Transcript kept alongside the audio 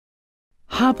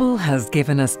Hubble has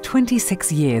given us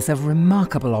 26 years of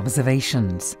remarkable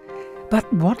observations.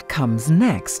 But what comes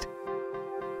next?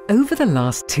 Over the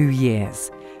last 2 years,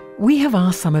 we have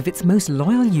asked some of its most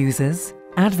loyal users,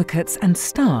 advocates and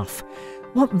staff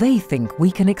what they think we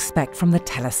can expect from the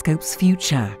telescope's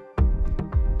future.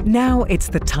 Now it's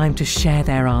the time to share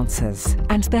their answers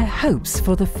and their hopes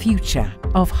for the future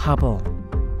of Hubble.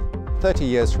 30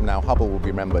 years from now, Hubble will be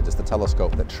remembered as the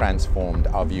telescope that transformed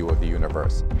our view of the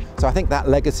universe. So I think that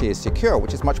legacy is secure.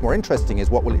 Which is much more interesting is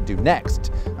what will it do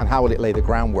next, and how will it lay the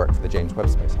groundwork for the James Webb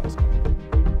Space Telescope.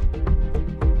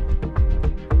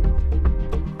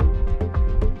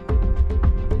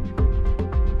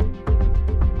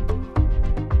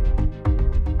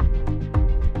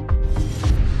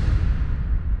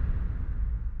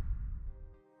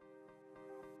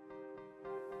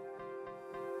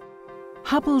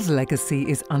 Hubble's legacy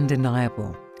is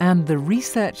undeniable, and the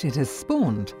research it has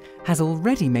spawned has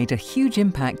already made a huge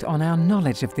impact on our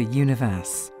knowledge of the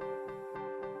universe.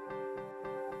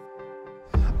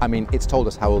 I mean, it's told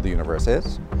us how old the universe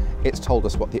is, it's told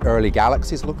us what the early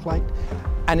galaxies look like,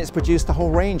 and it's produced a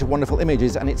whole range of wonderful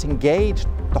images, and it's engaged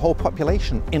the whole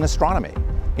population in astronomy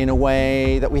in a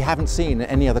way that we haven't seen in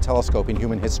any other telescope in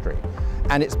human history.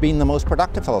 And it's been the most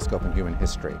productive telescope in human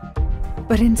history.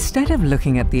 But instead of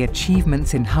looking at the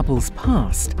achievements in Hubble's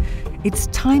past, it's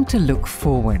time to look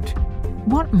forward.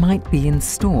 What might be in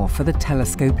store for the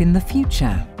telescope in the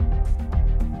future?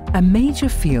 A major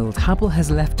field Hubble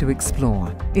has left to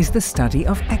explore is the study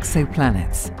of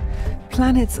exoplanets,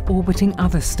 planets orbiting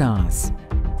other stars.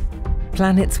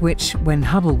 Planets which, when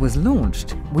Hubble was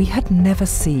launched, we had never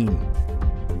seen.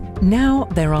 Now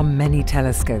there are many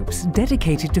telescopes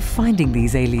dedicated to finding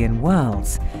these alien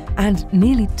worlds, and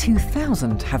nearly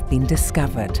 2,000 have been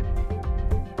discovered.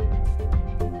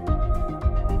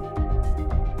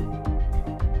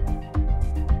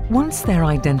 Once they're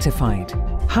identified,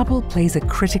 Hubble plays a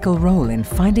critical role in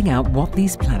finding out what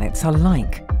these planets are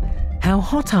like. How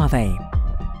hot are they?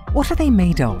 What are they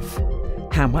made of?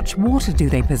 How much water do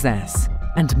they possess?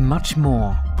 And much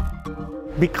more.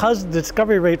 Because the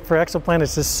discovery rate for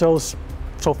exoplanets is so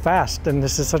fast, and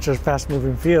this is such a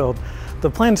fast-moving field, the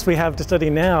planets we have to study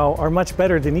now are much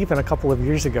better than even a couple of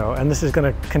years ago, and this is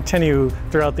going to continue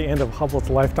throughout the end of Hubble's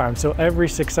lifetime. So every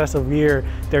successive year,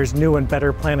 there's new and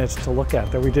better planets to look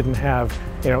at that we didn't have,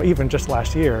 even just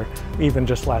last year, even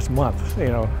just last month.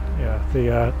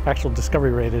 The actual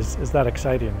discovery rate is that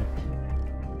exciting.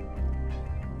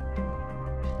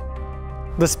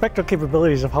 The spectral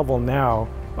capabilities of Hubble now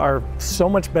are so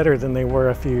much better than they were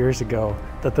a few years ago,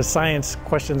 that the science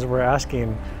questions we're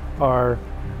asking are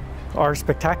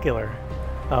spectacular.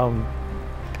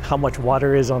 How much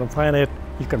water is on a planet?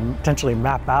 You can potentially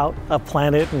map out a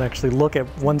planet and actually look at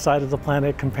one side of the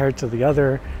planet compared to the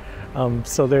other.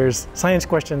 So there's science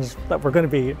questions that we're going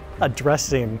to be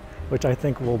addressing, which I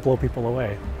think will blow people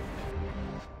away.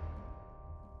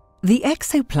 The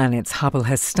exoplanets Hubble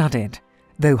has studied,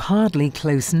 though hardly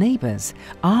close neighbours,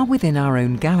 are within our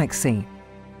own galaxy.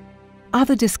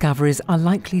 Other discoveries are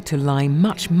likely to lie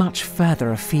much, much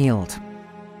further afield.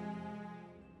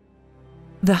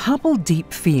 The Hubble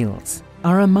Deep Fields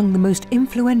are among the most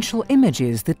influential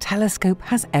images the telescope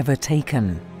has ever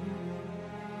taken.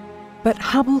 But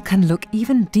Hubble can look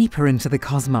even deeper into the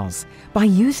cosmos by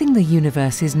using the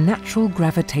universe's natural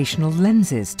gravitational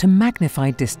lenses to magnify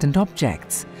distant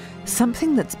objects,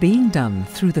 something that's being done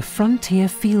through the Frontier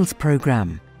Fields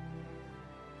program.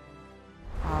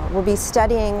 We'll be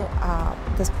studying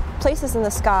the places in the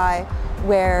sky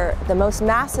where the most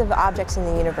massive objects in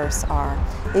the universe are.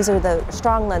 These are the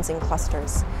strong lensing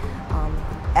clusters.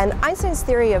 And Einstein's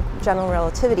theory of general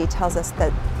relativity tells us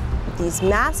that these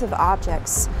massive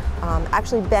objects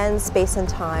actually bend space and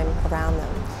time around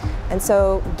them. And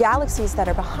so galaxies that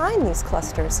are behind these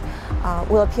clusters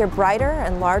will appear brighter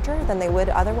and larger than they would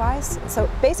otherwise. So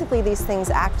basically these things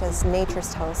act as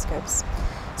nature's telescopes.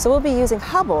 So we'll be using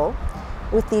Hubble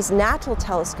with these natural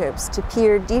telescopes to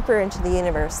peer deeper into the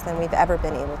universe than we've ever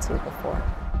been able to before.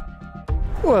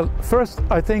 Well, first,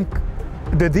 I think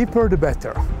the deeper the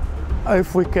better.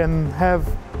 If we can have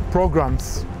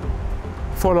programs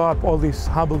follow up all these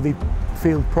Hubble Deep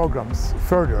Field programs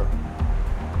further,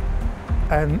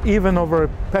 and even over a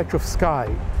patch of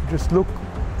sky, just look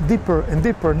deeper and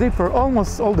deeper and deeper,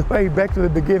 almost all the way back to the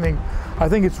beginning, I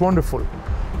think it's wonderful.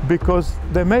 Because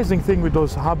the amazing thing with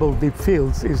those Hubble Deep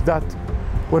Fields is that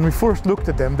when we first looked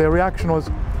at them, their reaction was,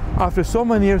 after so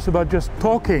many years about just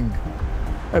talking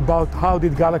about how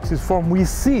did galaxies form, we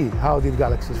see how did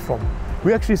galaxies form.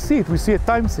 We actually see it, we see a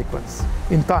time sequence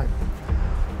in time.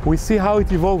 We see how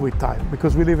it evolved with time,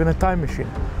 because we live in a time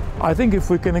machine. I think if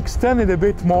we can extend it a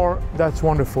bit more, that's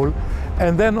wonderful.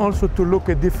 And then also to look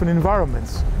at different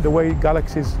environments, the way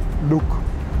galaxies look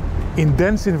in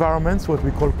dense environments, what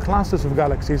we call clusters of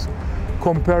galaxies,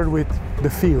 compared with the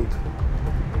field.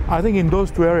 I think in those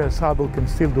two areas, Hubble can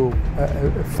still do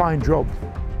a fine job.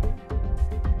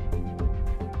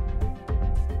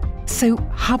 So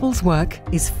Hubble's work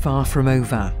is far from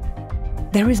over.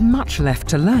 There is much left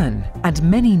to learn and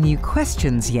many new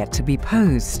questions yet to be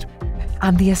posed.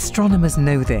 And the astronomers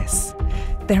know this.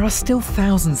 There are still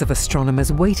thousands of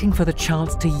astronomers waiting for the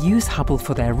chance to use Hubble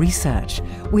for their research,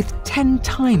 with 10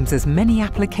 times as many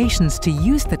applications to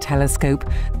use the telescope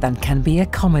than can be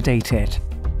accommodated.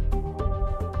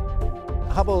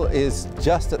 Hubble is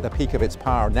just at the peak of its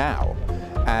power now,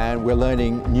 and we're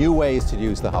learning new ways to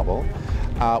use the Hubble.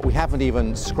 We haven't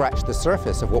even scratched the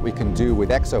surface of what we can do with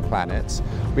exoplanets.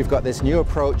 We've got this new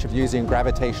approach of using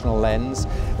gravitational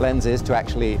lenses to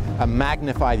actually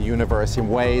magnify the universe in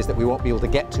ways that we won't be able to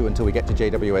get to until we get to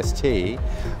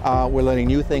JWST. We're learning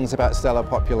new things about stellar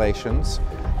populations.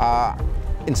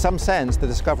 In some sense, the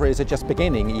discoveries are just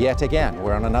beginning yet again.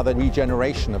 We're on another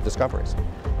regeneration of discoveries.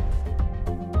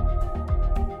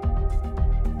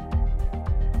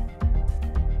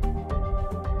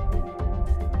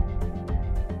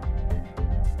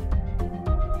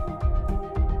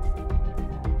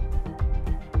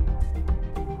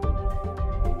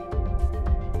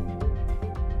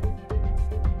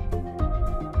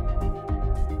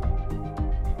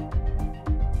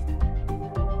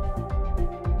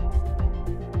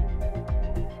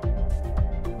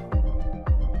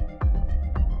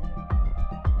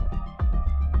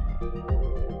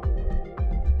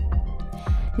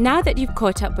 Now that you've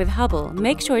caught up with Hubble,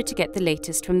 make sure to get the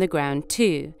latest from the ground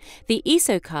too. The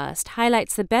ESA cast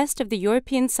highlights the best of the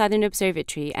European Southern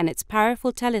Observatory and its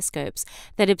powerful telescopes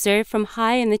that observe from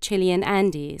high in the Chilean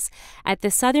Andes, at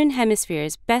the Southern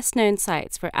Hemisphere's best-known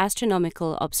sites for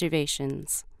astronomical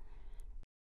observations.